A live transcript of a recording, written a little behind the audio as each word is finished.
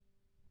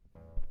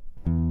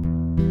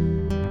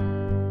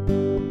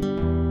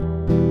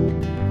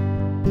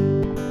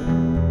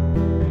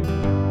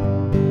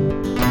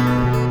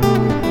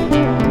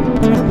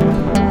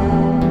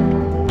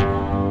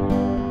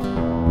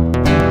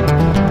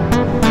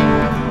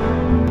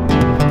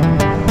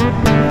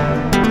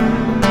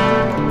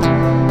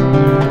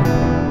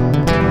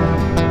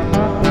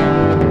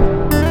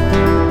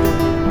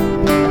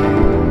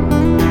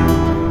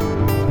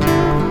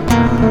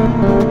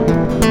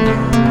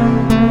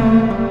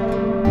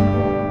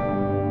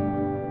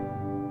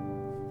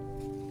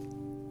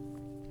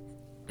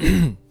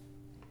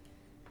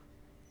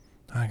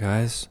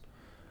guys?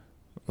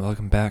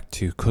 Welcome back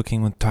to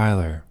Cooking with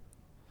Tyler.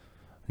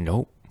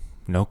 Nope,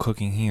 no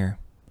cooking here.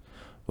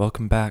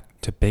 Welcome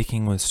back to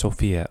Baking with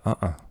Sophia.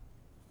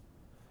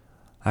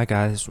 Hi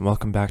guys,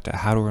 welcome back to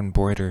How to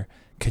Embroider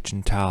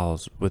Kitchen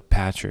Towels with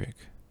Patrick.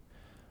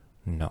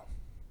 No.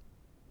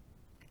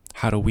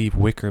 How to Weave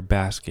Wicker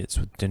Baskets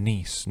with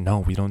Denise. No,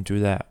 we don't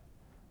do that.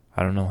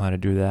 I don't know how to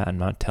do that. I'm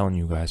not telling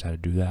you guys how to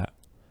do that.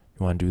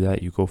 You want to do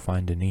that, you go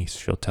find Denise.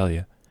 She'll tell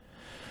you.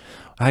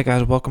 Hi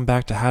guys, welcome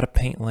back to How to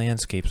Paint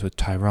Landscapes with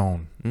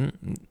Tyrone.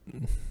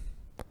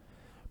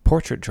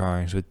 Portrait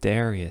Drawings with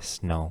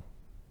Darius. No.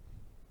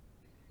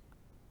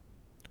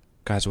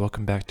 Guys,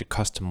 welcome back to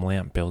Custom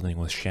Lamp Building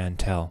with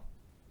Chantel.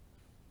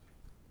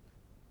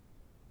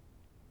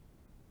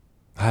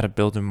 How to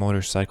Build a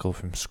Motorcycle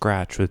from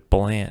Scratch with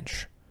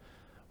Blanche.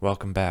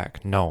 Welcome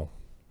back. No,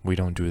 we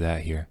don't do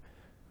that here.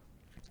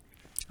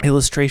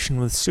 Illustration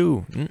with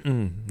Sue.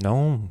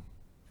 No.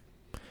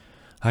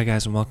 Hi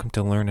guys, and welcome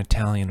to Learn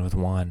Italian with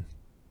Juan.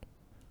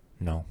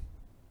 No.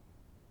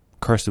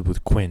 Cursive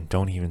with Quinn.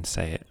 Don't even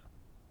say it.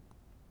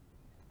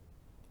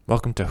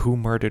 Welcome to Who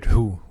Murdered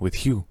Who with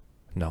Hugh.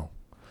 No.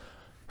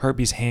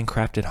 Herbie's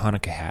Handcrafted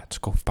Hanukkah Hats.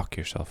 Go fuck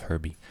yourself,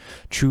 Herbie.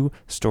 True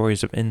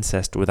Stories of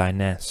Incest with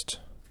Inest.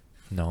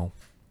 No.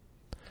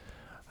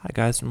 Hi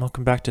guys, and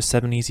welcome back to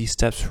 7 Easy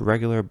Steps for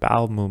Regular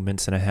Bowel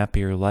Movements and a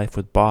Happier Life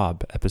with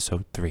Bob,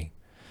 Episode 3.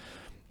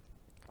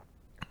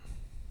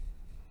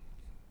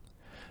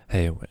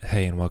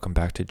 Hey, and welcome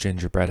back to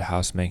Gingerbread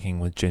House Making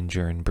with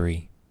Ginger and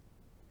Brie.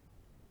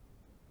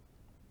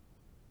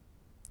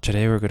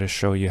 Today we're going to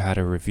show you how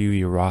to review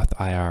your Roth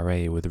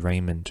IRA with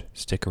Raymond.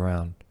 Stick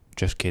around.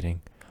 Just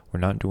kidding. We're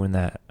not doing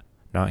that.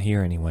 Not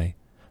here anyway.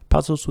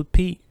 Puzzles with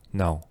Pete?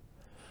 No.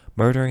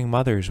 Murdering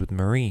Mothers with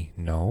Marie?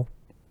 No.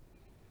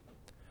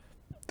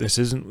 This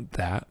isn't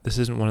that. This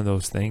isn't one of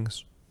those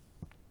things.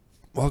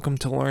 Welcome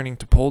to Learning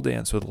to Pole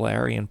Dance with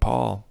Larry and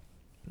Paul.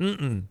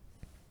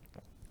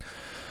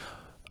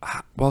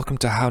 Welcome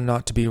to How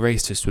Not to Be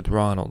Racist with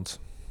Ronald.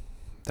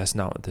 That's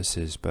not what this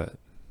is, but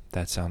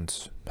that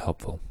sounds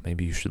helpful.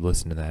 Maybe you should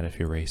listen to that if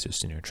you're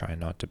racist and you're trying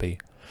not to be.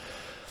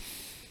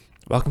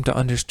 Welcome to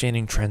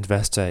Understanding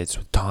Transvestites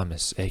with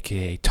Thomas,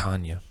 aka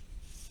Tanya.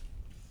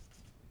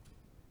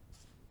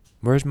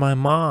 Where's My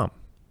Mom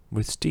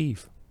with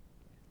Steve.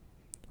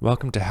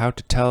 Welcome to How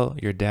to Tell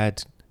Your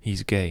Dad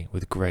He's Gay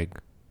with Greg.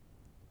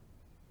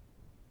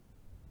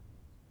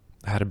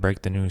 How to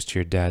break the news to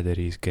your dad that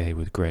he's gay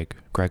with Greg.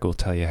 Greg will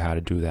tell you how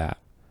to do that.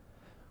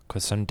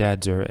 Because some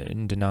dads are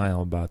in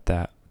denial about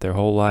that their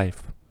whole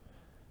life.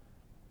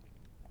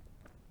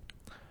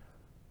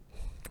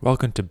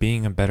 Welcome to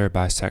Being a Better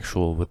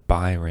Bisexual with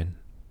Byron.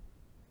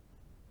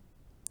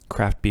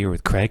 Craft beer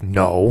with Craig?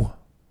 No.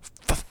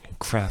 Fucking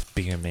craft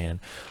beer, man.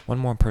 One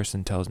more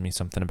person tells me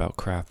something about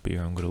craft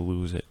beer, I'm going to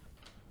lose it.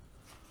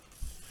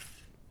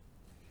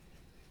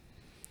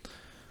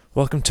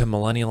 Welcome to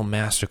Millennial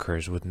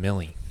Massacres with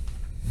Millie.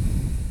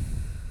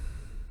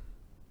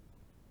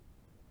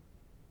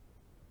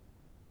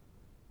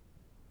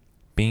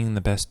 Being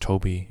the Best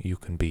Toby You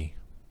Can Be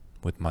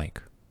with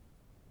Mike.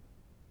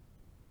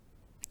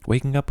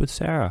 Waking Up with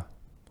Sarah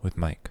with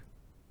Mike.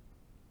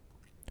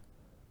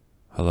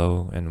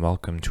 Hello and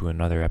welcome to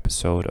another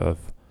episode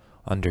of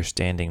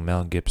Understanding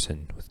Mel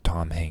Gibson with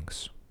Tom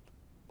Hanks.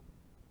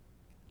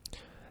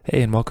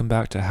 Hey, and welcome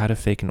back to How to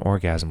Fake an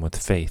Orgasm with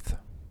Faith.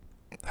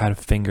 How to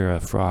Finger a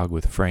Frog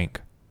with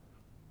Frank.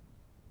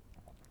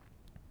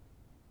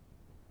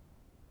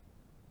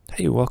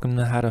 Hey, welcome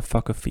to How to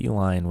Fuck a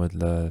Feline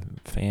with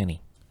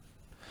Fanny.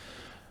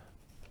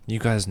 You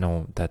guys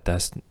know that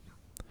that's...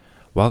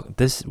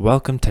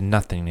 Welcome to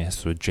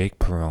Nothingness with Jake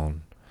Perone.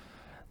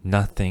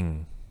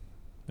 Nothing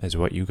is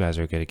what you guys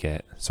are going to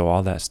get. So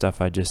all that stuff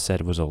I just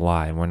said was a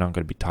lie, and we're not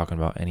going to be talking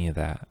about any of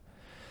that.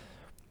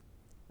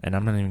 And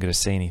I'm not even going to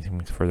say anything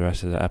for the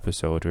rest of the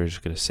episode. We're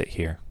just going to sit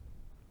here.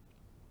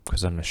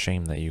 Because I'm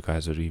ashamed that you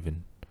guys would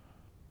even...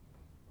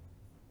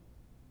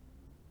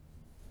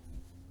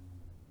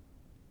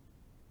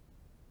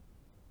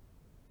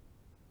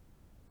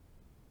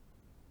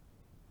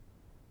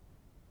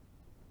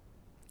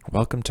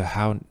 Welcome to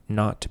How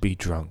Not to Be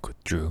Drunk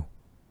with Drew.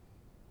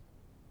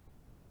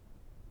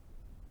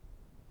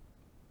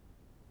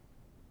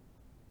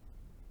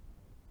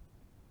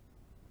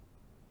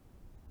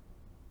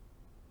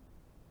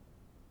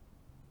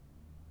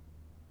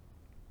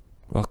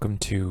 Welcome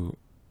to...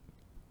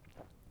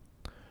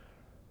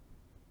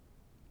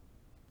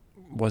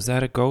 Was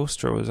that a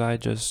ghost or was I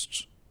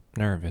just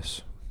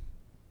nervous?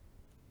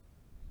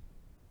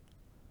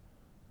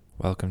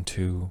 Welcome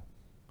to...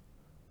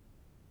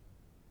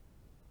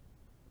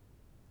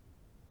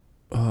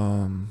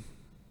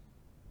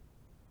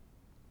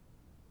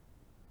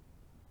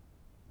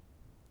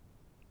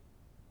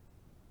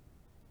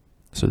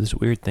 So this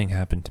weird thing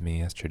happened to me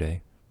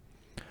yesterday.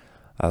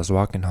 I was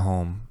walking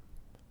home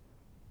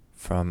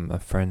from a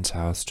friend's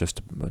house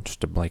just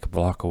a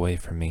block away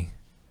from me.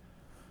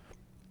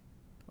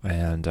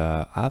 And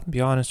I'll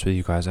be honest with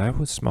you guys, I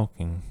was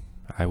smoking.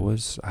 I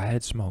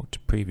had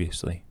smoked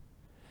previously.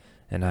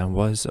 and I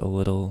was a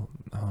little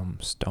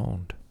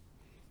stoned.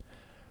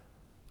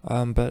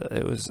 But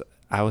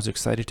I was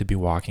excited to be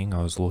walking.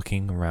 I was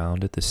looking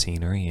around at the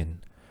scenery and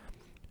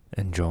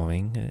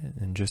enjoying it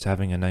and just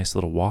having a nice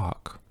little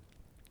walk.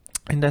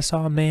 And I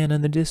saw a man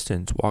in the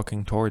distance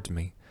walking towards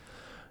me.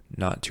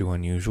 Not too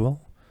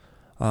unusual.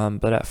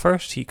 But at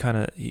first he kind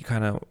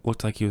of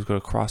looked like he was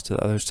going to cross to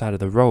the other side of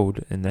the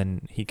road, and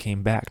then he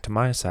came back to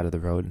my side of the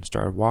road and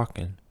started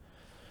walking.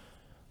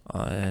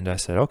 And I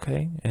said,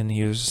 okay. And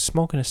he was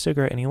smoking a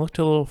cigarette, and he looked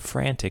a little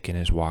frantic in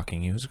his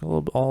walking. He was a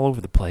little all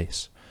over the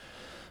place.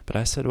 But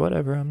I said,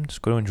 whatever, I'm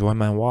just going to enjoy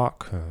my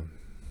walk.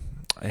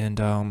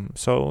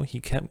 So he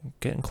kept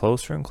getting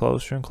closer and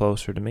closer and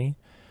closer to me.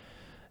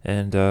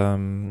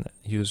 And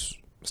he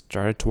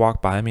started to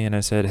walk by me, and I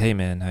said, hey,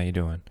 man, how you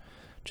doing?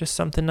 Just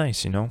something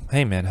nice, you know?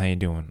 Hey, man, how you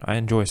doing? I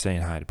enjoy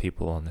saying hi to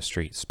people on the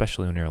street,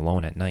 especially when you're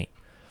alone at night.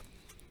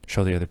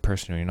 Show the other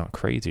person you're not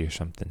crazy or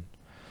something.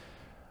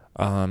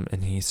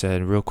 And he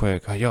said real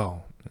quick, oh,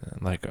 yo,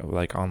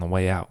 like on the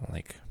way out,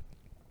 like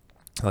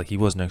he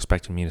wasn't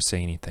expecting me to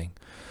say anything.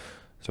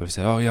 So he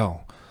said, oh,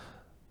 yo.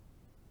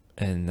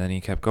 And then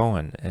he kept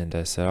going, and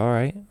I said, all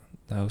right,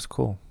 that was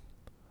cool.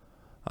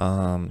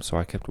 So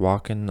I kept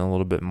walking a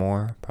little bit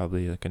more,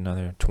 probably like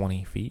another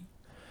 20 feet.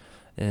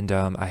 And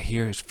I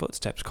hear his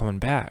footsteps coming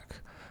back,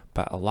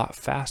 but a lot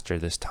faster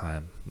this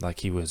time. Like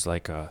he was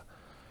like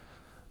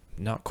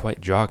not quite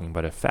jogging,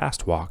 but a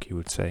fast walk, you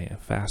would say, a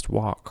fast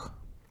walk.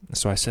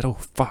 So I said, oh,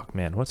 fuck,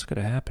 man, what's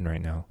going to happen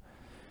right now?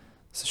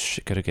 Is this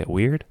shit going to get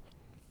weird?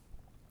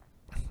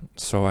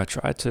 So I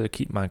tried to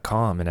keep my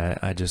calm, and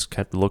I just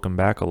kept looking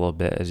back a little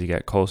bit as he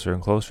got closer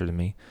and closer to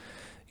me.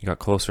 He got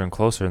closer and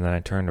closer, and then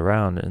I turned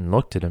around and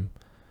looked at him,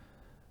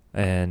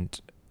 and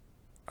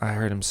I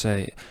heard him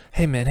say,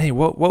 hey, man, hey,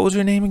 what was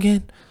your name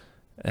again?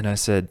 And I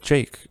said,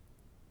 Jake.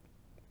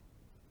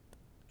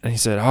 And he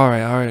said, all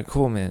right,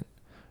 cool, man.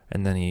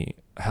 And then he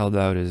held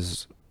out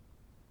his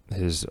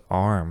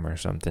arm or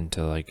something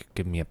to like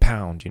give me a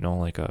pound, you know,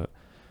 like a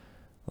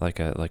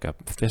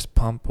fist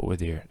pump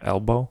with your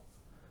elbow.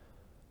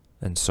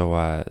 And so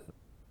I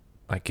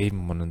gave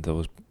him one of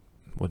those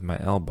with my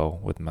elbow,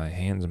 with my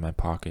hands in my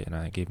pocket, and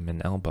I gave him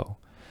an elbow.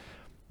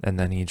 And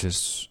then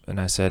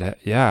I said,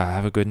 yeah,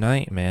 have a good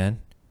night, man.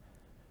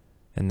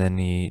 And then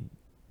he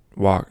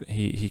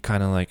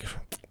kind of like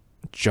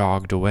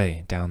jogged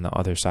away down the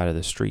other side of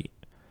the street,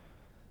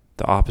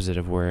 the opposite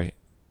of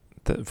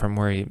from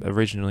where he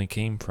originally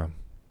came from.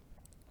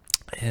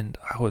 And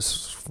I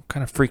was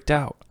kind of freaked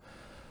out.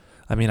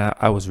 I mean,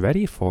 I was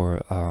ready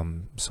for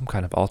some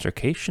kind of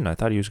altercation. I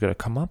thought he was going to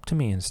come up to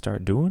me and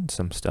start doing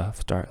some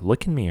stuff, start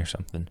licking me or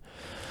something.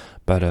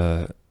 But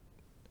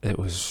it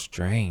was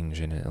strange,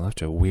 and it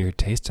left a weird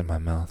taste in my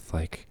mouth.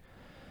 Like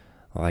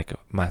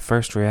my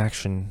first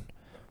reaction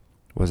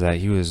was that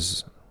he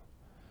was,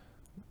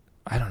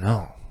 I don't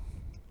know.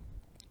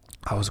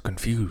 I was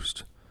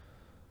confused.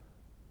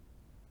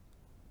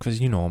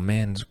 Because, you know, a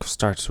man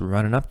starts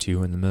running up to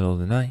you in the middle of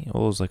the night.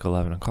 Well, it was like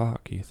 11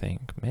 o'clock. You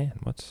think, man,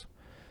 am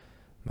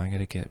I going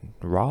to get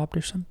robbed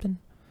or something?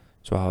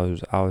 So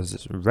I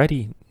was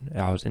ready.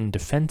 I was in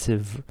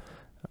defensive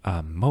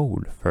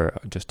mode for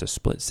just a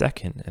split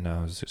second. And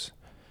I was just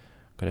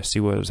going to see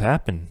what was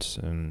happening.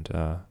 And,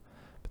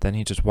 but then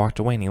he just walked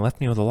away, and he left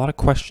me with a lot of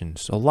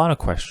questions.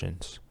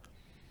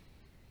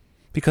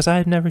 Because I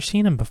had never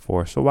seen him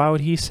before. So why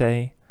would he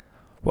say,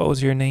 what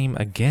was your name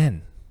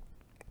again?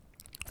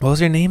 What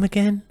was your name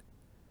again?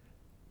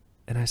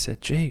 And I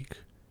said, Jake.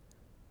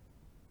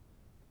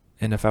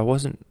 And if I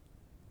wasn't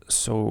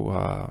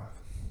so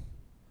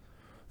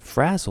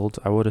frazzled,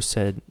 I would have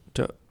said,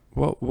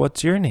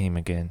 what's your name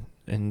again?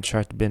 And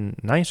tried to be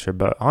nicer.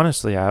 But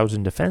honestly, I was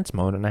in defense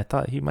mode, and I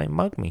thought he might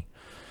mug me.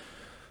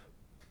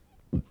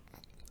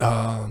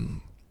 So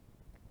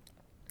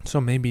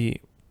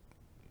maybe,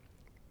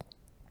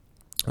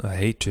 I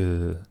hate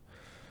to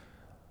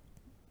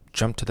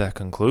jump to that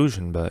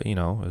conclusion, but, you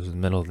know, it was the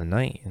middle of the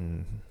night,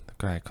 and the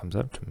guy comes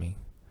up to me.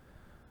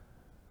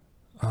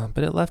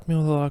 But it left me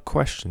with a lot of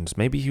questions.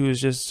 Maybe he was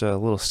just a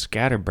little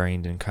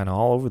scatterbrained and kind of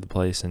all over the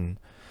place, and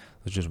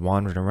was just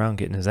wandering around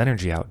getting his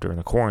energy out during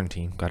the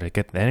quarantine. Got to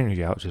get the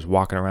energy out, just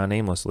walking around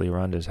aimlessly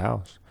around his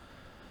house.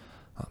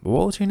 But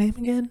what was your name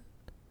again?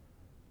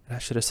 And I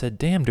should have said,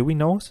 damn, do we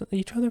know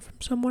each other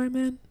from somewhere,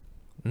 man?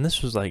 And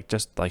this was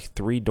just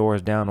 3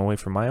 doors down away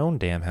from my own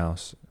damn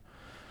house.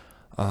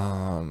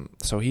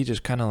 So he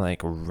just kind of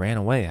ran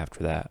away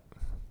after that.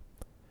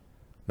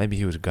 Maybe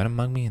he was gonna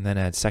mug me and then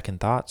had second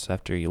thoughts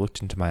after he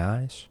looked into my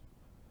eyes.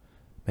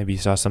 Maybe he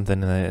saw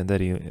something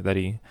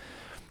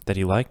that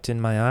he liked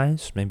in my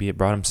eyes. Maybe it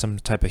brought him some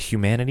type of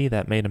humanity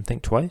that made him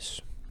think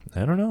twice.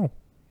 I don't know.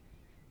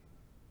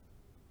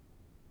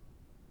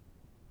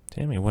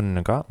 Damn, he wouldn't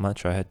have got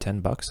much. I had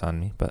 $10 on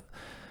me, but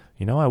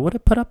I would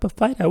have put up a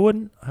fight.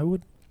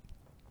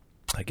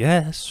 I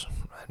guess.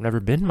 I've never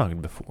been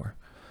mugged before.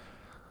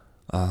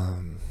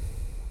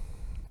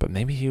 But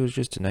maybe he was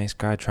just a nice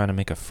guy trying to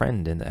make a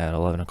friend at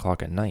 11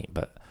 o'clock at night,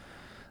 but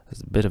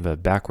it's a bit of a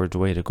backwards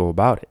way to go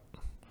about it.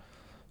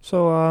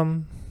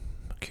 So,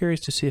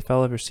 curious to see if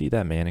I'll ever see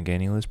that man again.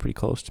 He lives pretty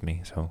close to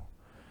me, so.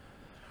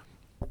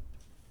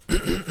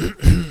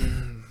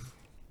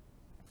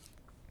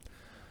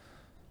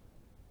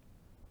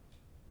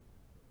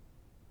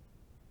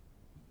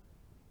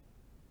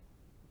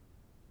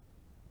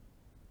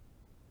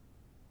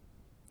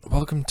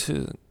 Welcome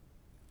to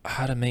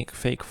How to Make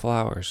Fake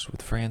Flowers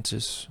with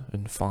Francis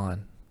and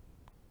Juan.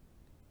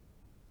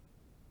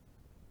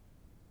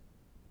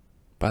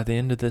 By the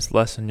end of this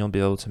lesson, you'll be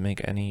able to make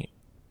any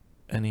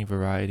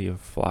variety of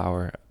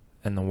flower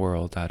in the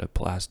world out of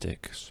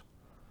plastics.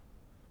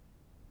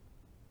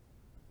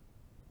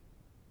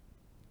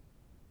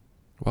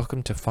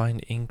 Welcome to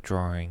Find Ink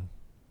Drawing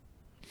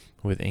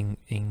with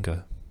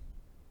Inga.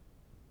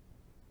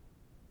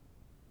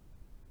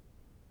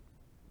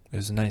 It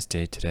was a nice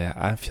day today.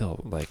 I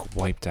feel like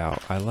wiped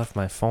out. I left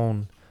my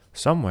phone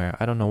somewhere.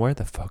 I don't know where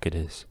the fuck it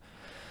is.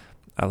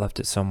 I left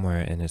it somewhere,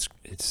 and it's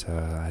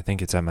I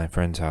think it's at my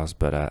friend's house,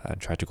 but I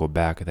tried to go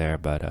back there,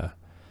 but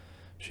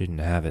she didn't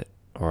have it,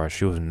 or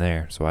she wasn't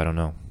there, so I don't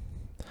know.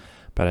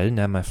 But I didn't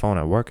have my phone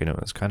at work, and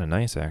it was kind of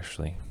nice,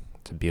 actually,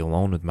 to be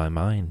alone with my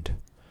mind.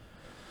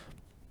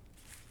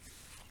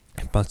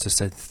 I must have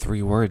said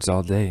 3 words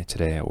all day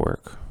today at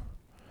work.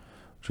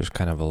 Just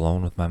kind of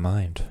alone with my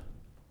mind.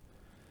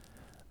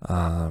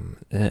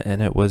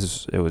 And it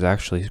was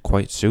actually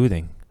quite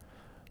soothing.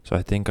 So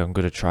I think I'm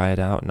going to try it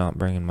out, not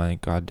bringing my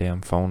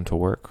goddamn phone to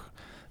work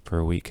for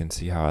a week and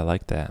see how I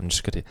like that. I'm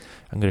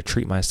going to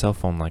treat my cell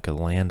phone like a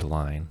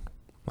landline,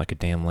 like a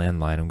damn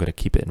landline. I'm going to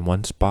keep it in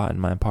one spot in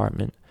my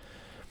apartment.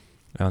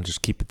 I'll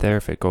just keep it there.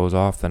 If it goes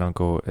off, then I'll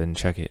go and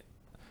check it.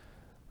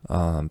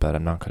 But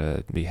I'm not going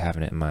to be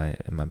having it in my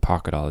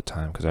pocket all the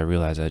time, because I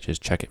realize I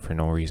just check it for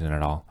no reason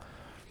at all.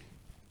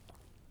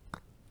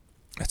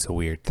 It's a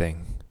weird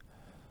thing.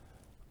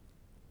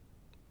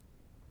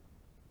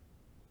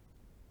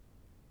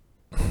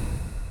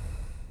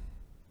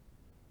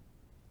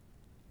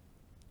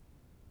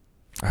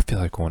 I feel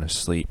like going to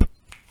sleep.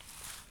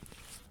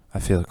 I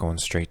feel like going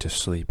straight to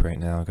sleep right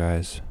now,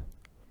 guys.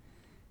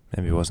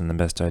 Maybe it wasn't the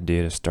best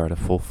idea to start a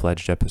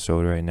full-fledged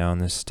episode right now in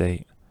this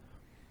state.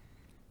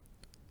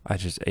 I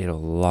just ate a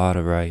lot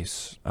of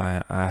rice.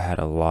 I had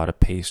a lot of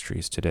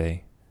pastries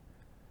today.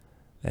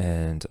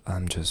 And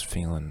I'm just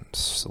feeling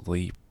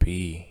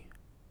sleepy.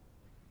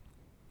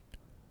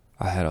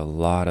 I had a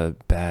lot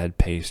of bad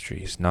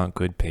pastries, not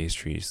good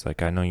pastries.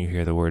 Like, I know you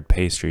hear the word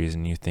pastries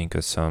and you think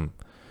of some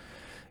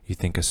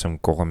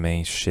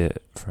gourmet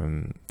shit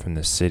from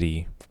the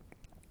city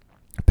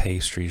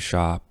pastry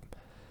shop.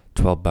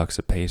 $12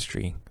 a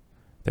pastry,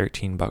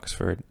 $13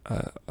 for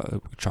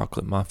a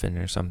chocolate muffin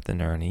or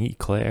something, or an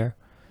eclair.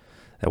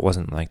 That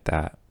wasn't like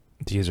that.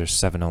 These are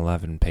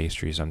 7-Eleven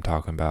pastries I'm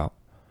talking about.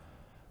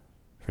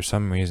 For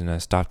some reason, I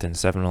stopped in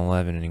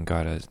 7-Eleven and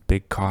got a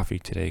big coffee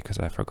today because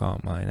I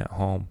forgot mine at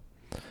home.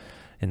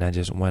 And I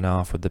just went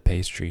off with the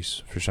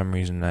pastries. For some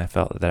reason, I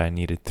felt that I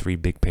needed 3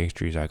 big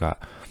pastries. I got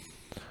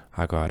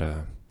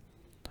a,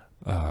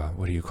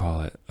 what do you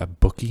call it? A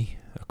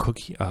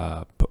cookie,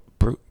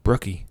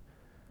 brookie.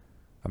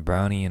 A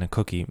brownie and a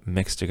cookie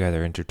mixed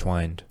together,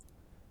 intertwined.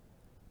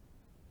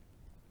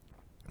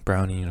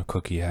 Brownie and a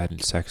cookie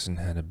had sex and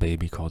had a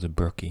baby called a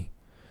brookie.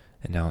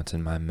 And now it's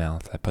in my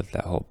mouth. I put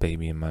that whole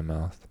baby in my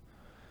mouth.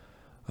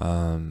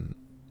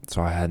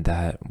 So I had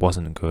that. It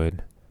wasn't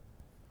good.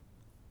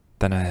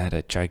 Then I had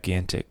a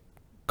gigantic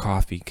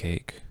coffee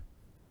cake.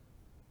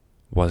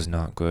 Was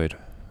not good.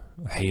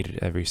 I hated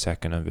every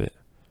second of it.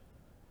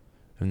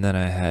 And then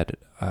I had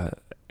a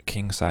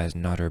king-size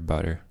Nutter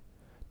Butter.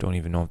 Don't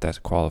even know if that's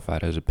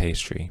qualified as a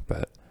pastry,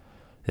 but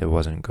it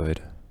wasn't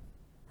good.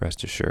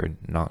 Rest assured,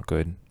 not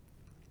good.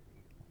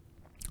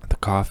 The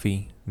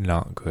coffee,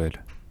 not good.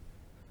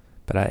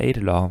 But I ate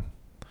it all.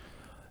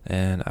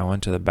 And I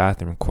went to the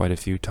bathroom quite a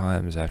few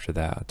times after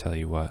that, I'll tell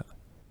you what.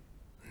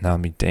 Now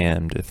be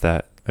damned if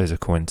that is a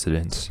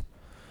coincidence.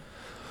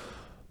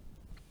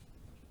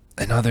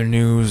 In other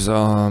news,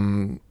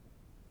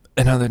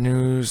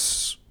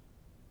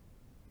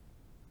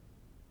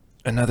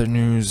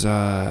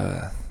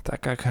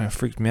 that guy kind of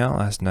freaked me out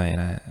last night,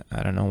 and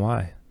I don't know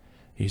why.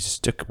 He just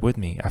stuck with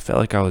me. I felt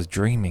like I was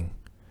dreaming.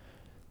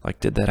 Like,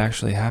 did that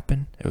actually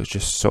happen? It was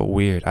just so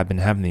weird. I've been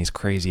having these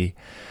crazy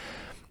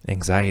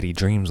anxiety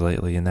dreams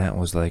lately, and that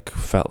was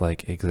felt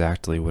like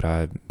exactly what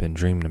I've been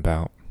dreaming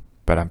about.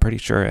 But I'm pretty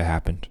sure it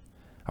happened.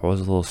 I was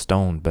a little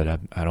stoned, but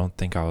I don't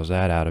think I was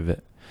that out of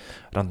it.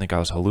 I don't think I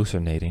was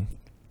hallucinating.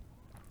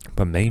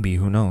 But maybe,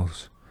 who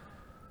knows?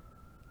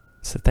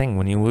 It's the thing,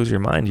 when you lose your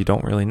mind, you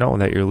don't really know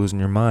that you're losing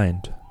your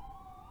mind.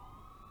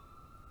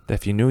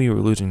 If you knew you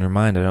were losing your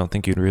mind, I don't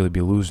think you'd really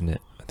be losing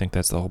it. I think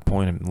that's the whole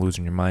point of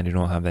losing your mind. You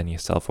don't have any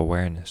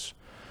self-awareness.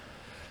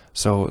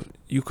 So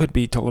you could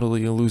be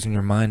totally losing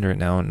your mind right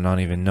now and not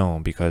even know,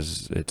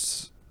 because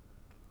it's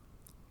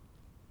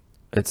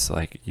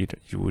like you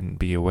wouldn't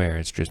be aware.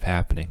 It's just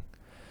happening.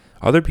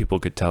 Other people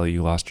could tell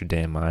you lost your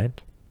damn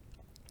mind.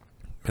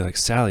 Be like,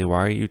 Sally,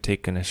 why are you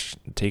taking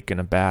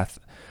a bath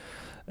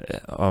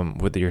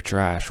with your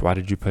trash? Why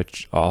did you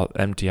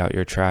empty out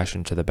your trash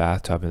into the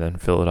bathtub and then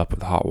fill it up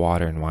with hot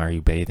water? And why are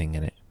you bathing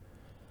in it?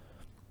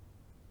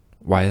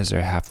 Why is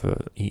there half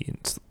a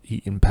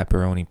eaten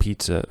pepperoni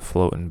pizza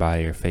floating by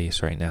your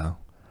face right now?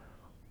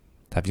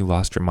 Have you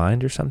lost your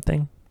mind or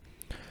something?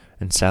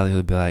 And Sally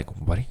would be like,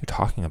 what are you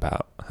talking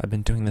about? I've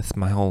been doing this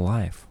my whole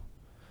life.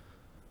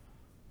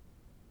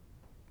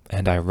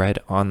 And I read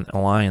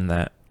online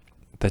that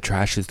the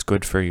trash is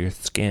good for your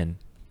skin.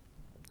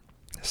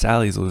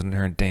 Sally's losing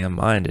her damn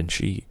mind, and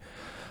she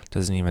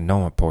doesn't even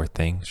know it, poor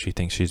thing. She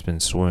thinks she's been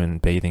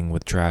bathing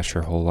with trash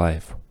her whole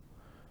life.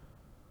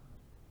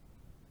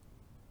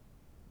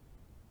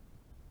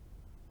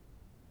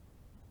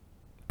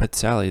 But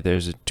Sally,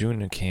 there's a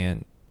tuna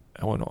can.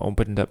 I went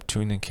opened up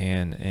tuna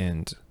can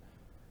and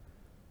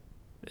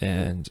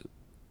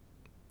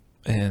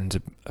a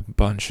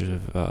bunch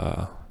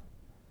of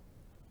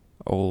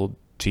old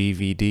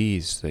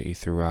DVDs that you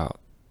threw out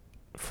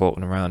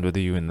floating around with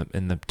you in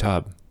the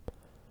tub.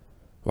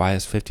 Why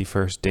is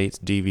 51st Dates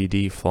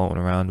DVD floating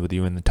around with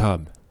you in the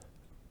tub?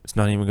 It's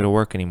not even going to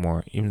work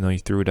anymore, even though you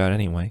threw it out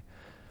anyway.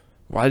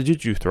 Why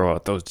did you throw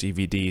out those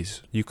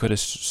DVDs? You could have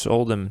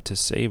sold them to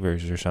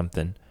Savers or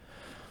something.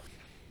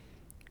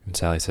 And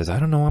Sally says, I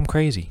don't know, I'm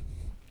crazy.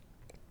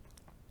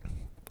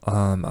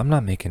 I'm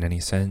not making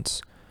any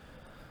sense.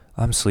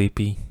 I'm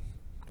sleepy.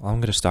 I'm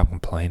going to stop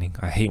complaining.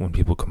 I hate when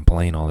people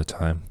complain all the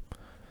time.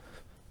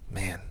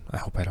 Man, I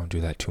hope I don't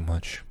do that too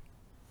much.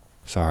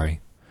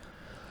 Sorry.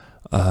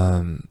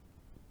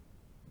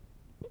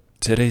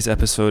 Today's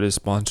episode is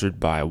sponsored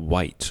by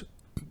white.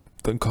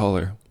 The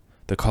color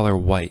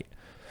white.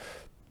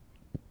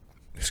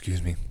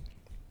 Excuse me.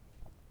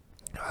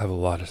 I have a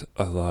lot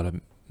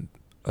of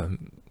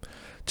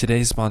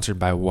today's sponsored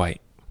by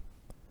white.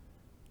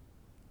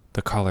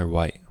 The color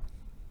white.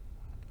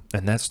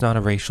 And that's not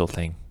a racial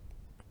thing.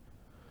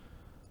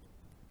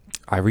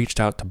 I reached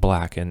out to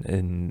black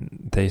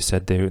and they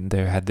said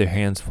they had their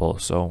hands full,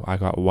 so I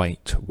got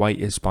white. White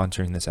is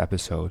sponsoring this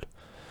episode.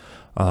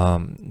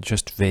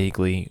 Just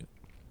vaguely.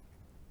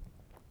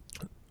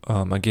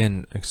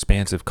 Again,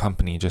 expansive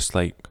company, just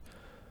like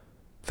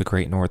the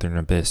Great Northern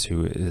Abyss,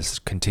 who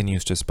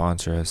continues to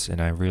sponsor us,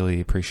 and I really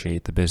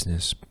appreciate the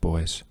business,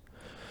 boys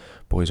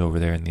over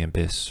there in the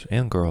Abyss,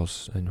 and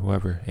girls, and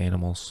whoever,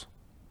 animals.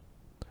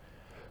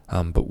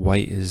 But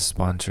white is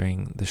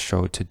sponsoring the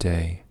show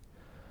today.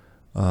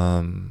 So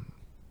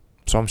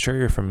I'm sure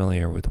you're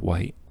familiar with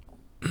white.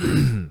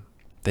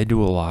 They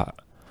do a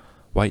lot.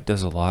 White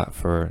does a lot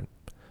for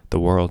the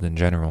world in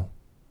general.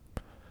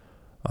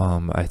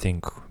 I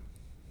think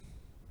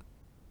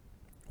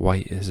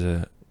white is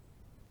a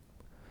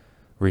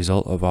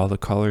result of all the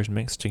colors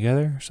mixed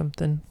together or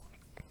something.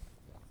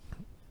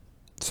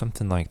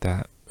 Something like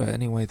that. But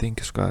anyway,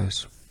 thanks,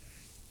 guys.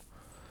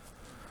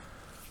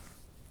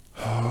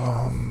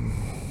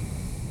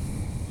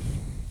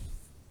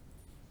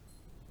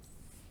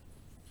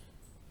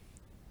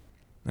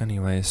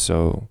 Anyway,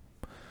 so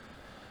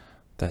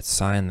that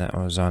sign that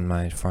was on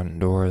my front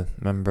door,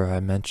 remember I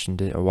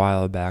mentioned it a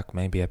while back,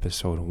 maybe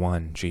episode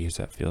 1. Jeez,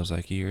 that feels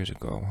like years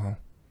ago, huh?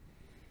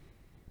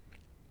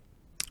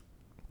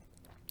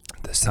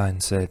 The sign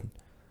said,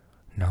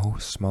 no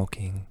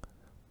smoking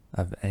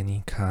of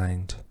any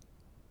kind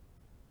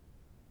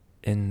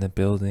in the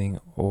building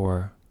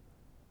or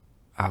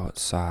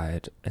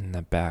outside in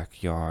the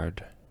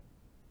backyard.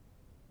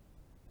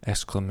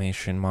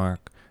 Exclamation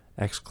mark,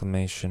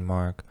 exclamation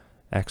mark,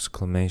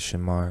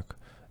 exclamation mark,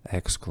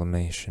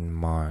 exclamation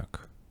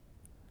mark.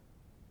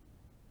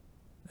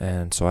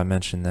 And so I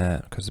mentioned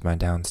that because my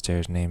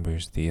downstairs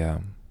neighbors, the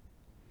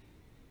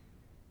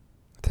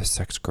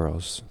sex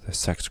girls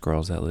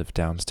that live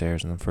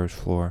downstairs on the first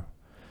floor.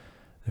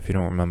 If you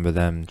don't remember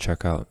them,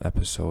 check out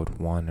episode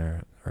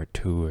 1 or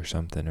 2 or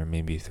something, or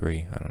maybe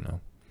 3, I don't know.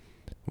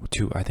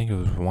 2, I think it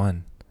was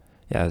 1.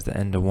 Yeah, it was the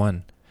end of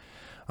 1.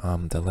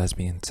 The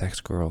lesbian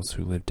sex girls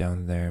who lived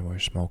down there and were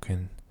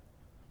smoking.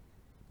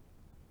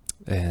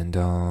 And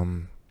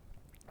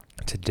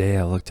today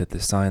I looked at the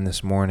sign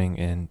this morning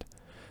and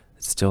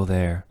it's still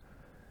there.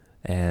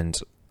 And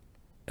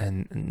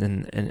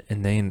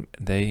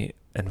they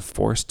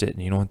enforced it,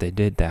 and you know what they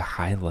did? They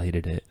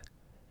highlighted it,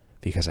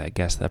 because I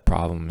guess that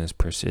problem is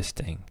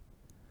persisting.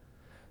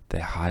 They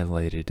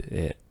highlighted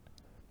it.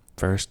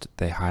 First,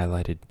 they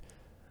highlighted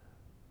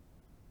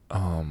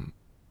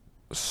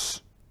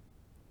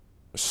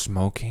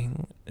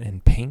smoking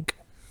in pink.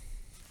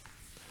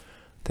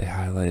 They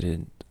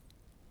highlighted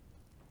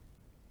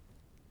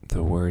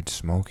the word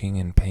smoking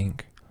in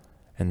pink,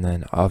 and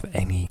then of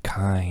any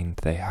kind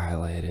they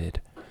highlighted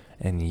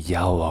in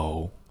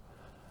yellow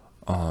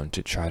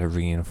to try to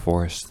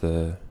reinforce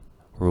the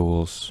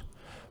rules.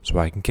 So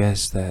I can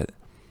guess that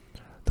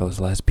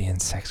those lesbian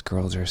sex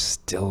girls are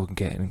still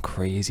getting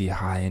crazy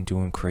high and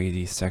doing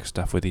crazy sex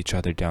stuff with each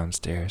other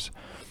downstairs,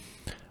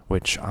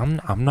 which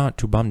I'm not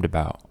too bummed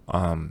about.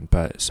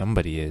 But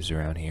somebody is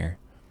around here,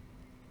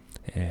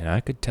 and I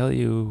could tell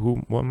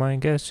you what my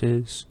guess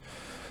is.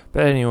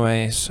 But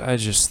anyways, I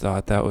just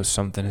thought that was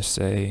something to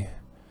say.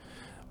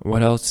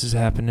 What else is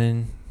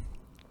happening?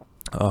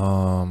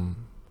 I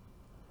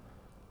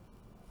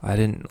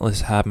didn't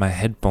have my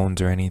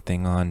headphones or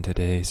anything on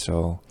today,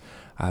 so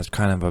I was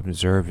kind of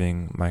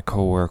observing my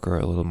coworker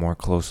a little more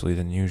closely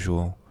than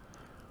usual.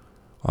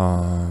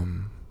 But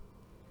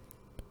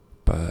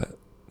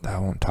I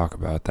won't talk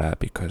about that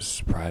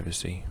because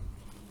privacy.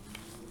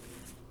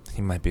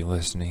 He might be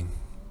listening.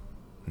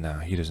 No,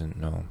 he doesn't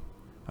know.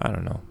 I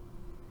don't know.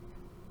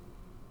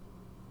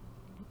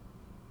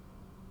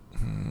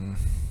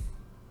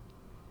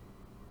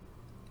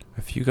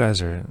 If you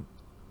guys are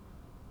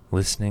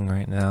listening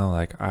right now,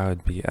 like, I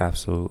would be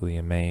absolutely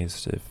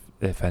amazed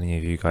if any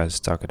of you guys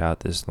stuck it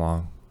out this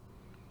long.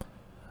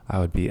 I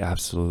would be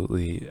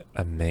absolutely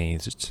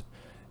amazed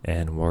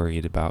and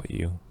worried about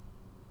you.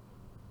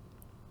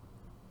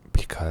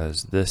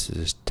 Because this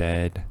is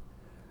dead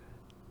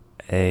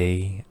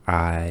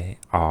AIR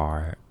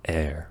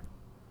air.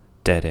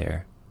 Dead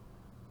air.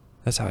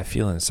 That's how I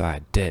feel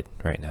inside. Dead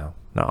right now.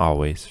 Not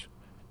always.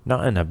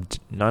 Not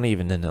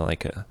even in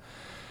like a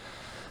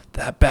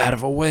that bad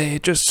of a way,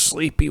 just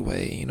sleepy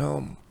way, you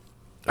know.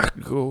 I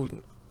could go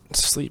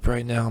sleep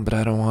right now, but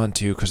I don't want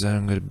to because then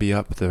I'm going to be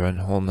up the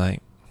whole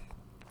night.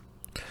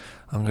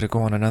 I'm going to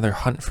go on another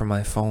hunt for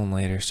my phone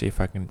later, see if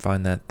I can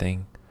find that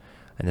thing,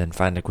 and then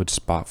find a good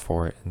spot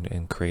for it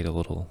and create a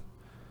little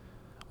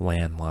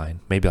landline.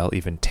 Maybe I'll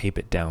even tape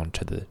it down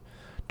to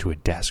a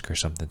desk or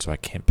something so I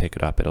can't pick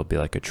it up. It'll be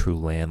like a true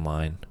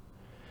landline.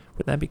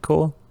 Wouldn't that be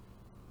cool?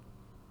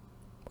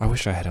 I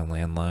wish I had a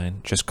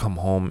landline. Just come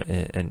home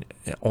and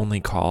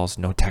only calls,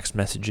 no text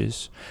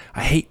messages.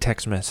 I hate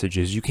text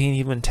messages. You can't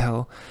even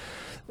tell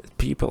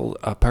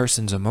a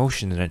person's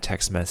emotion in a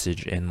text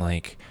message, and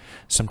like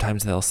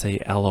sometimes they'll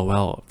say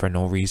LOL for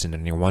no reason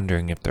and you're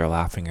wondering if they're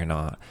laughing or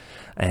not.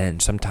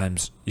 And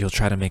sometimes you'll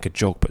try to make a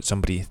joke but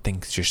somebody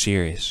thinks you're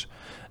serious,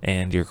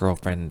 and your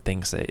girlfriend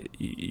thinks that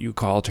you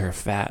called her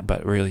fat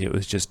but really it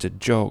was just a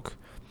joke.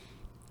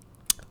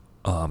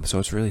 So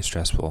it's really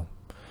stressful.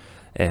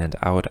 And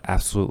I would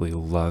absolutely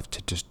love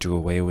to just do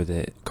away with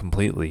it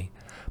completely.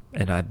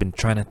 And I've been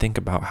trying to think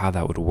about how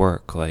that would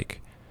work. Like,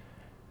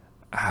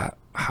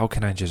 how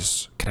can I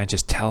just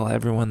tell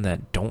everyone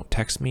that don't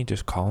text me,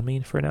 just call me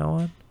from now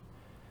on?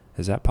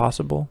 Is that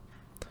possible?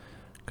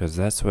 Because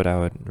that's what I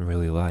would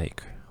really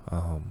like.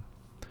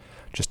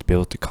 Just to be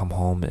able to come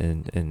home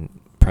and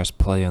press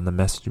play on the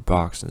message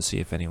box and see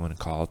if anyone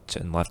called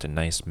and left a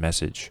nice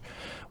message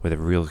with a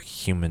real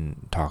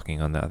human talking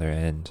on the other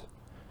end.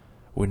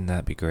 Wouldn't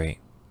that be great?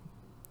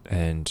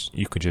 And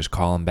you could just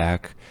call them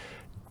back,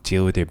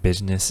 deal with your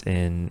business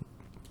in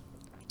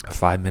a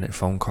 5-minute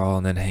phone call,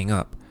 and then hang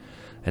up,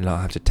 and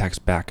not have to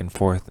text back and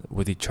forth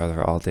with each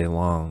other all day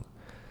long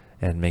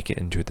and make it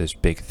into this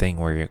big thing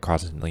where you're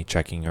constantly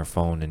checking your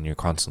phone and you're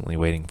constantly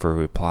waiting for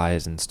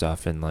replies and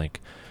stuff. And like,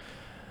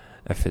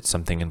 if it's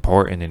something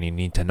important and you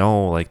need to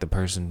know, like, the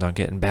person's not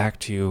getting back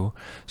to you,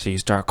 so you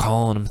start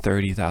calling them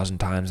 30,000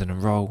 times in a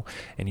row,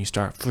 and you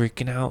start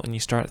freaking out and you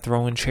start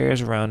throwing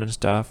chairs around and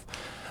stuff,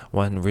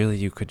 when really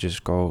you could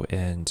just go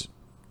and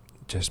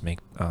just make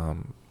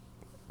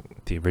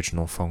the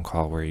original phone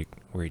call where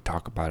you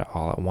talk about it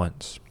all at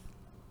once.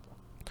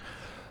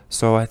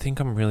 So I think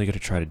I'm really going to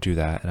try to do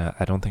that, and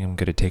I don't think I'm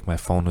going to take my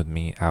phone with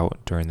me out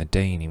during the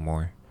day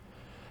anymore,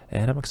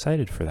 and I'm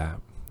excited for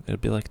that. It'll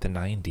be like the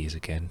 90s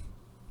again.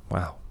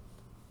 Wow.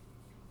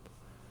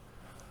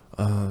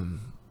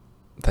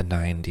 The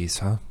 90s,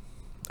 huh?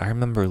 I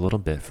remember a little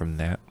bit from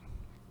that.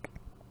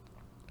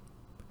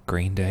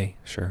 Green Day,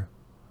 sure.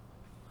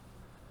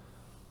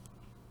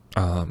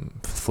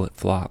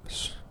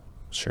 Flip-flops,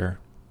 sure.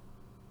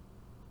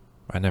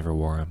 I never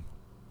wore them.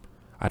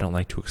 I don't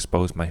like to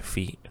expose my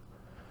feet.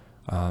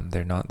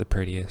 They're not the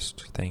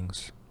prettiest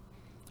things.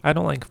 I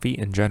don't like feet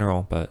in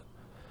general, but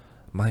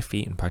my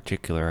feet in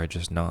particular are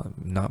just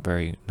not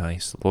very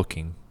nice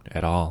looking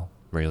at all,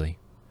 really.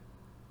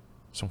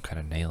 Some kind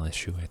of nail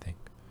issue, I think.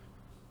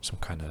 Some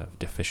kind of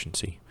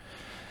deficiency.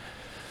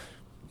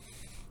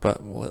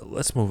 But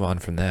let's move on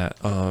from that.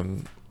 Let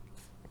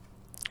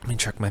me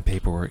check my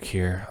paperwork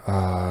here.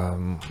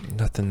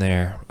 Nothing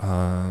there.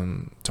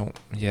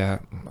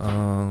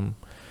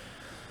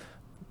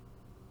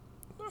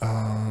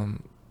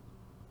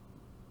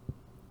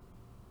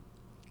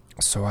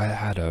 So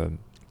I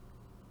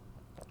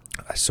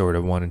sort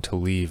of wanted to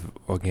leave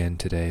again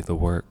today, the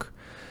work,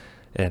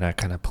 and I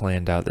kind of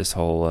planned out this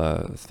whole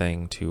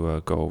thing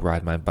to go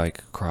ride my bike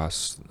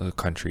across the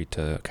country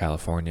to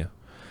California.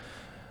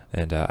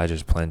 And I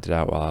just planned it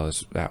out while I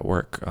was at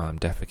work,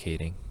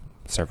 defecating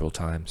several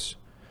times.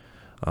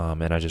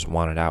 And I just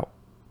wanted out.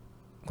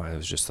 I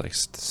was just like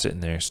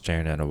sitting there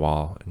staring at a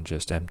wall and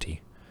just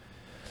empty.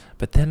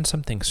 But then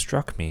something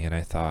struck me, and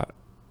I thought,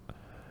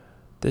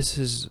 this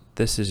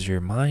is your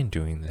mind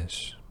doing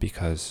this,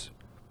 because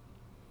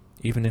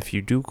even if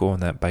you do go on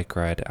that bike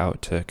ride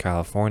out to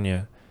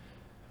California,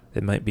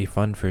 it might be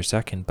fun for a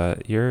second,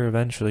 but you're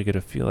eventually going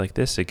to feel like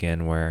this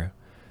again, where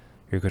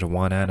you're going to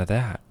want out of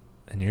that,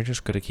 and you're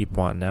just going to keep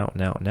wanting out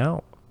and out and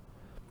out.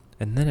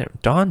 And then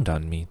it dawned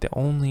on me, the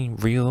only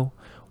real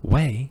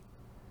way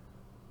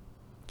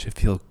to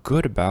feel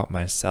good about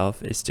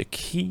myself is to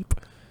keep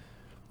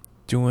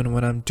doing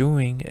what I'm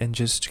doing and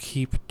just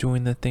keep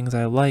doing the things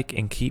I like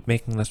and keep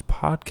making this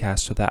podcast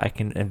so that I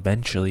can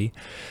eventually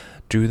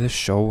do the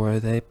show where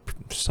the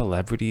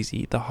celebrities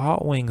eat the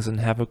hot wings and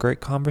have a great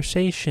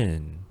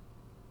conversation.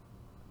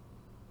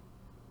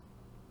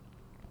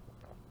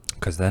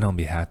 Because then I'll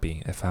be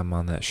happy. If I'm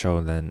on that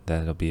show, then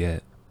that'll be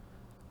it.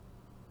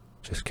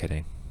 Just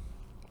kidding.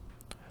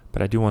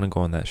 But I do want to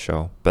go on that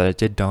show. But it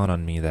did dawn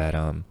on me that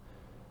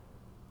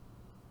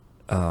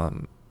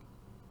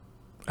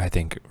I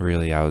think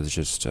really I was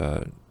just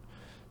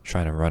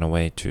trying to run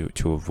away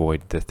to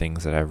avoid the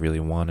things that I really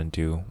want to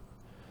do.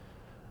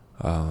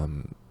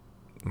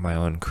 My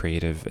own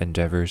creative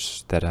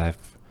endeavors that I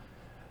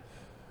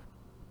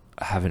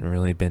haven't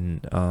really been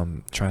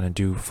trying to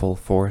do full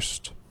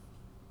forced.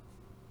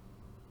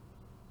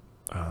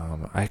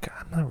 I'm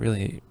not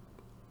really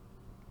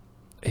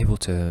able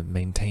to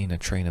maintain a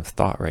train of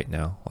thought right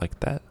now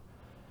like that.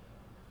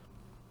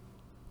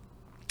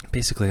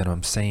 Basically what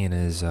I'm saying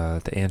is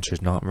the answer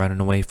is not running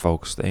away,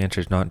 folks. The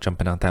answer is not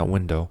jumping out that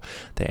window.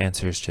 The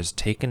answer is just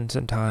taking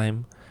some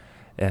time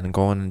and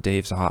going to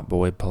Dave's Hot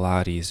Boy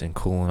Pilates and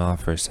cooling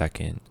off for a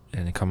second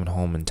and coming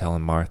home and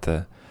telling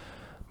Martha,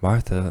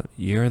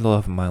 you're the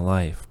love of my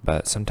life,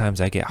 but sometimes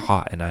I get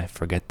hot and I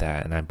forget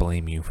that and I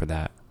blame you for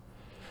that.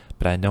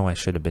 But I know I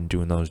should have been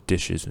doing those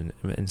dishes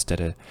instead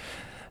of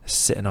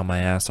sitting on my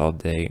ass all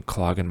day,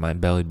 clogging my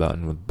belly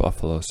button with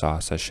buffalo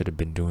sauce. I should have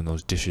been doing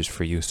those dishes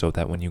for you so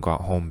that when you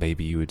got home,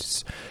 baby, you would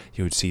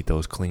see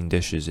those clean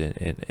dishes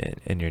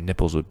and your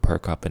nipples would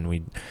perk up and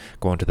we'd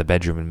go into the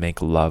bedroom and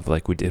make love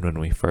like we did when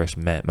we first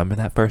met. Remember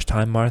that first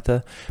time,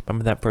 Martha?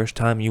 Remember that first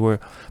time you were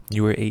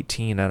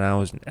 18 and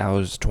I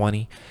was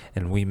 20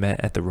 and we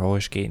met at the roller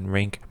skating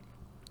rink?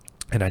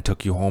 And I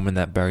took you home in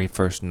that very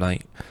first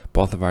night.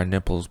 Both of our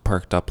nipples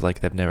perked up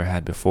like they've never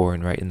had before.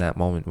 And right in that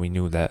moment, we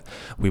knew that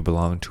we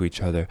belonged to each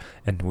other.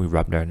 And we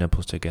rubbed our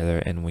nipples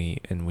together. And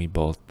we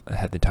both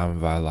had the time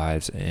of our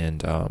lives.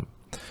 And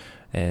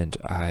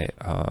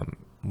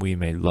we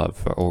made love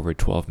for over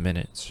 12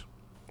 minutes.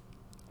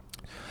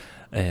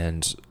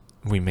 And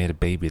we made a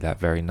baby that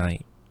very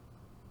night.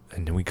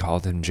 And we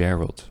called him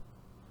Gerald.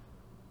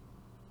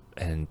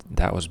 And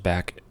that was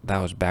back in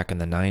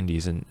the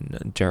 90s,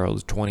 and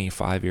Gerald's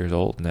 25 years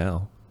old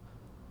now.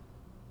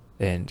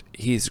 And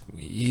he's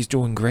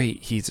doing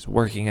great. He's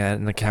working at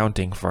an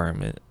accounting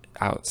firm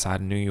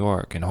outside of New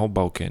York in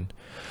Hoboken.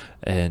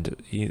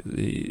 And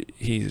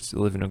he's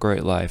living a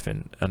great life,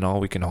 and all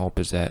we can hope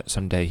is that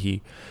someday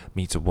he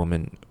meets a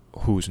woman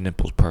whose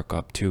nipples perk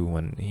up too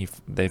when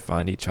they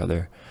find each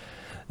other.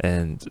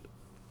 And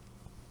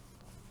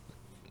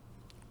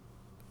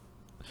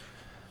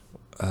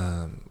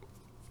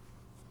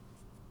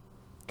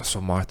so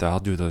Martha,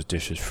 I'll do those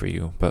dishes for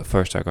you, but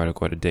first I gotta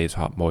go to Dave's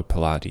Hot Boy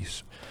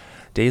Pilates.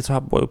 Dave's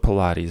Hot Boy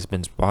Pilates has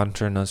been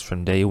sponsoring us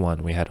from day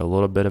one. We had a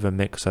little bit of a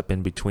mix-up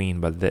in between,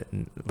 but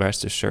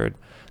rest assured,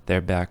 they're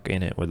back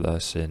in it with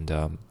us.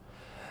 And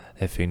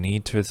if you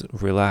need to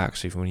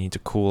relax, if you need to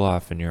cool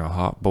off and you're a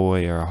hot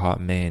boy or a hot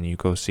man, you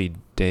go see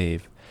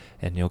Dave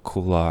and you'll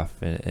cool off.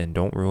 And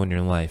don't ruin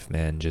your life,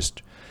 man.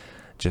 Just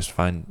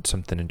find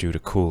something to do to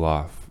cool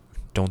off.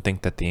 Don't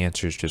think that the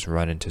answer is just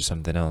run into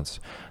something else.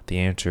 The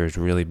answer is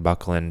really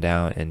buckling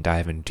down and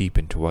diving deep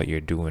into what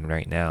you're doing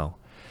right now.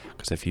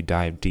 Because if you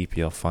dive deep,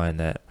 you'll find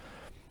that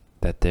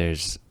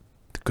there's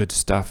good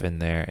stuff in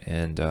there,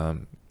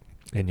 and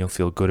you'll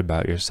feel good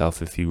about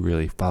yourself if you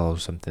really follow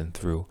something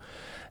through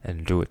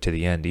and do it to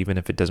the end. Even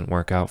if it doesn't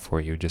work out for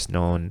you, just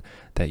knowing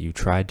that you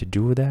tried to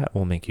do that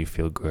will make you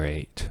feel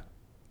great.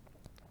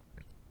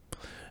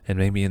 And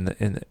maybe in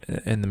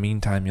the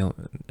meantime,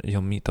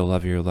 you'll meet the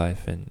love of your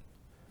life, and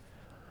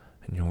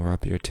you'll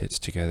rub your tits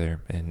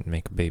together and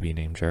make a baby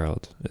named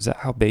Gerald. Is that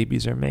how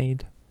babies are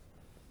made?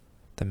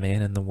 The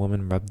man and the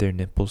woman rub their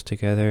nipples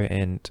together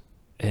and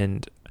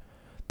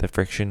the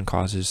friction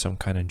causes some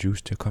kind of juice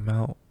to come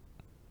out.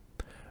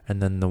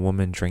 And then the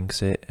woman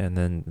drinks it and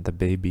then the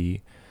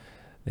baby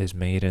is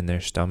made in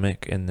their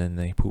stomach and then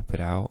they poop it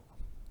out.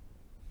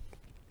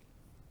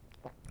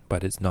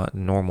 But it's not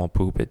normal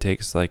poop. It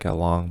takes like a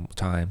long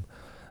time,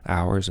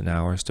 hours and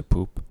hours to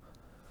poop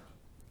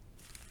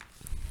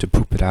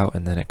it out,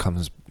 and then it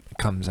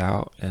comes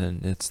out,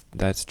 and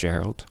that's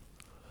Gerald.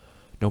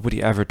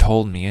 Nobody ever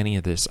told me any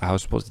of this. I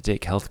was supposed to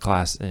take health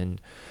class in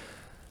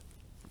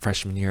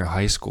freshman year of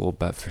high school,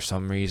 but for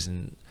some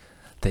reason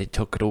they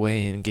took it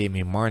away and gave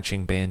me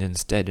marching band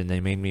instead, and they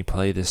made me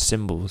play the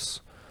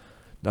cymbals.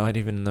 Not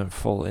even the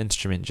full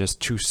instrument, just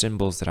 2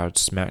 cymbals that I would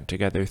smack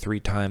together 3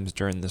 times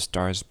during the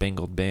Star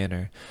Spangled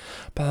Banner.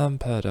 Bum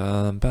ba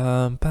dum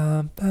bum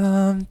bum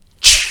bum.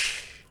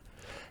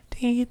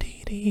 Dee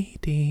dee dee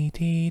dee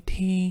dee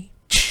dee.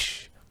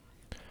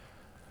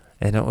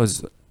 And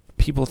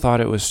people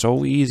thought it was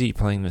so easy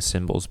playing the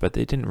cymbals, but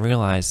they didn't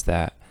realize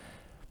that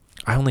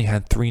I only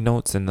had 3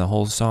 notes in the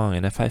whole song,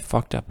 and if I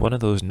fucked up one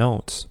of those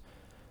notes,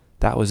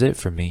 that was it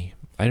for me.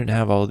 I didn't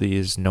have all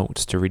these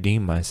notes to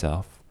redeem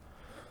myself.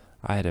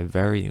 I had a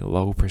very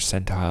low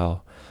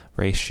percentile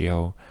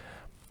ratio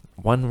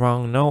one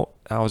wrong note,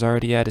 I was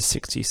already at a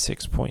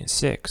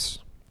 66.6,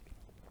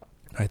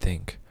 I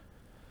think.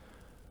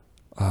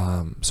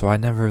 So I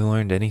never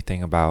learned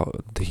anything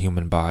about the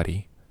human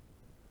body.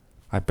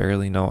 I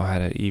barely know how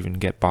to even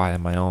get by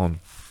on my own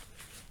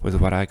with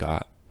what I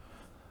got.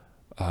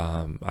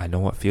 I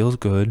know it feels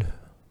good,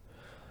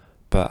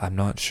 but I'm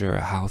not sure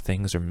how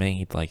things are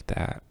made like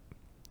that.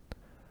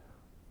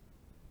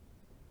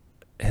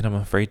 And I'm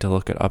afraid to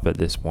look it up at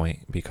this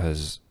point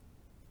because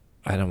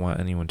I don't want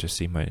anyone to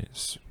see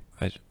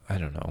I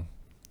don't know.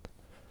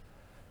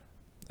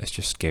 It's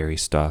just scary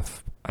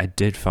stuff. I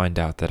did find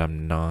out that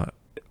I'm not,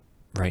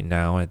 right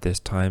now at this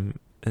time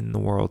in the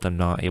world, I'm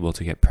not able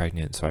to get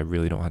pregnant, so I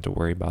really don't have to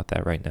worry about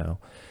that right now.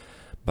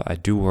 But I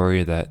do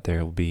worry that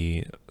there will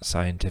be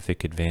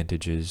scientific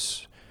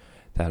advantages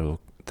that will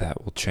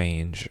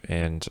change,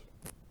 and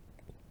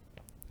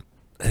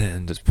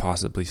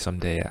possibly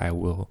someday I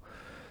will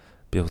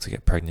be able to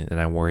get pregnant,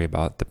 and I worry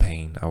about the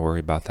pain. I worry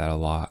about that a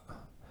lot.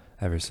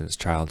 Ever since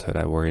childhood,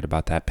 I worried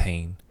about that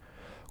pain.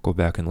 Go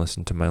back and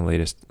listen to my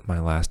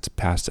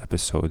past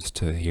episodes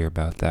to hear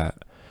about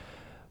that.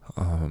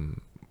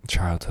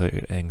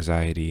 Childhood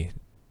anxiety,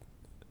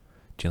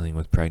 dealing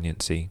with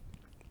pregnancy.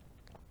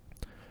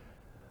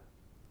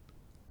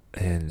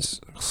 And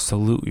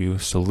salute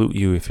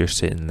you if you're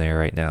sitting there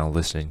right now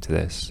listening to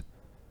this.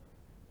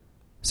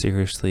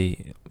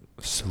 Seriously,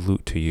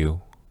 salute to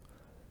you.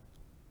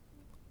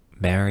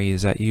 Mary,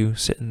 is that you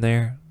sitting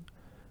there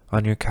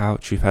on your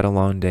couch? You've had a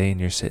long day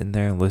and you're sitting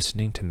there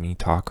listening to me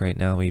talk right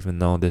now, even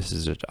though this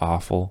is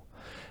awful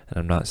and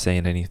I'm not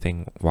saying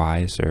anything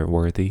wise or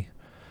worthy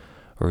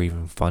or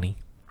even funny.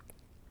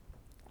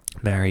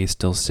 Mary is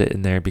still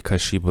sitting there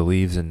because she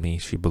believes in me.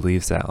 She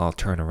believes that I'll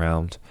turn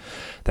around,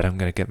 that I'm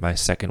going to get my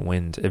second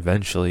wind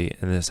eventually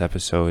in this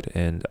episode,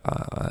 and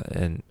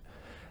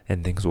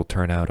things will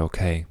turn out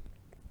okay.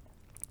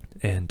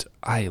 And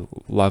I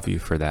love you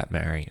for that,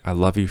 Mary. I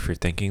love you for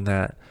thinking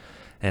that,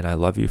 and I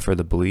love you for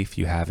the belief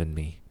you have in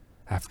me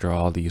after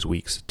all these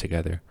weeks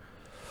together.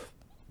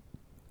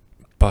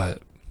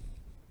 But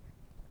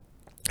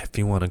if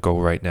you want to go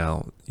right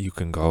now, you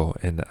can go,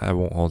 and I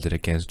won't hold it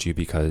against you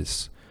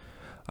because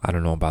I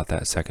don't know about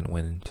that second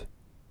wind.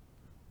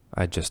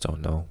 I just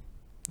don't know.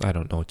 I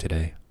don't know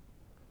today.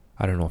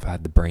 I don't know if I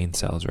had the brain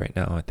cells right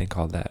now. I think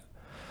all that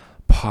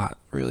pot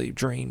really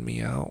drained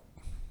me out.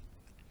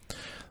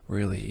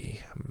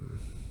 Really.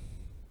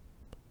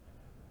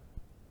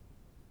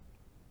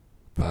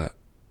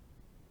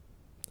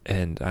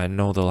 And I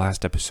know the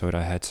last episode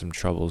I had some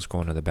troubles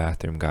going to the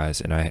bathroom, guys,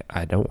 and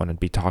I don't want to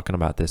be talking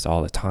about this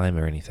all the time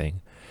or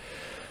anything.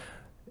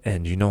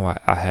 And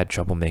I had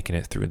trouble making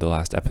it through the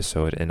last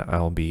episode, and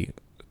I'll be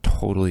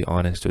totally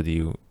honest with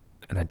you,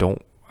 and I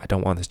don't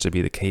want this to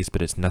be the case,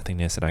 but it's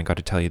nothingness, and I got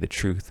to tell you the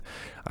truth.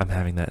 I'm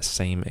having that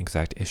same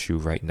exact issue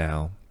right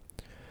now,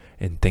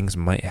 and things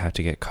might have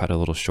to get cut a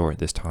little short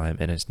this time,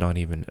 and it's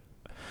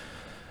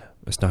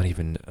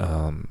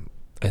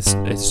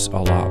a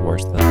lot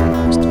worse than the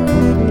last time.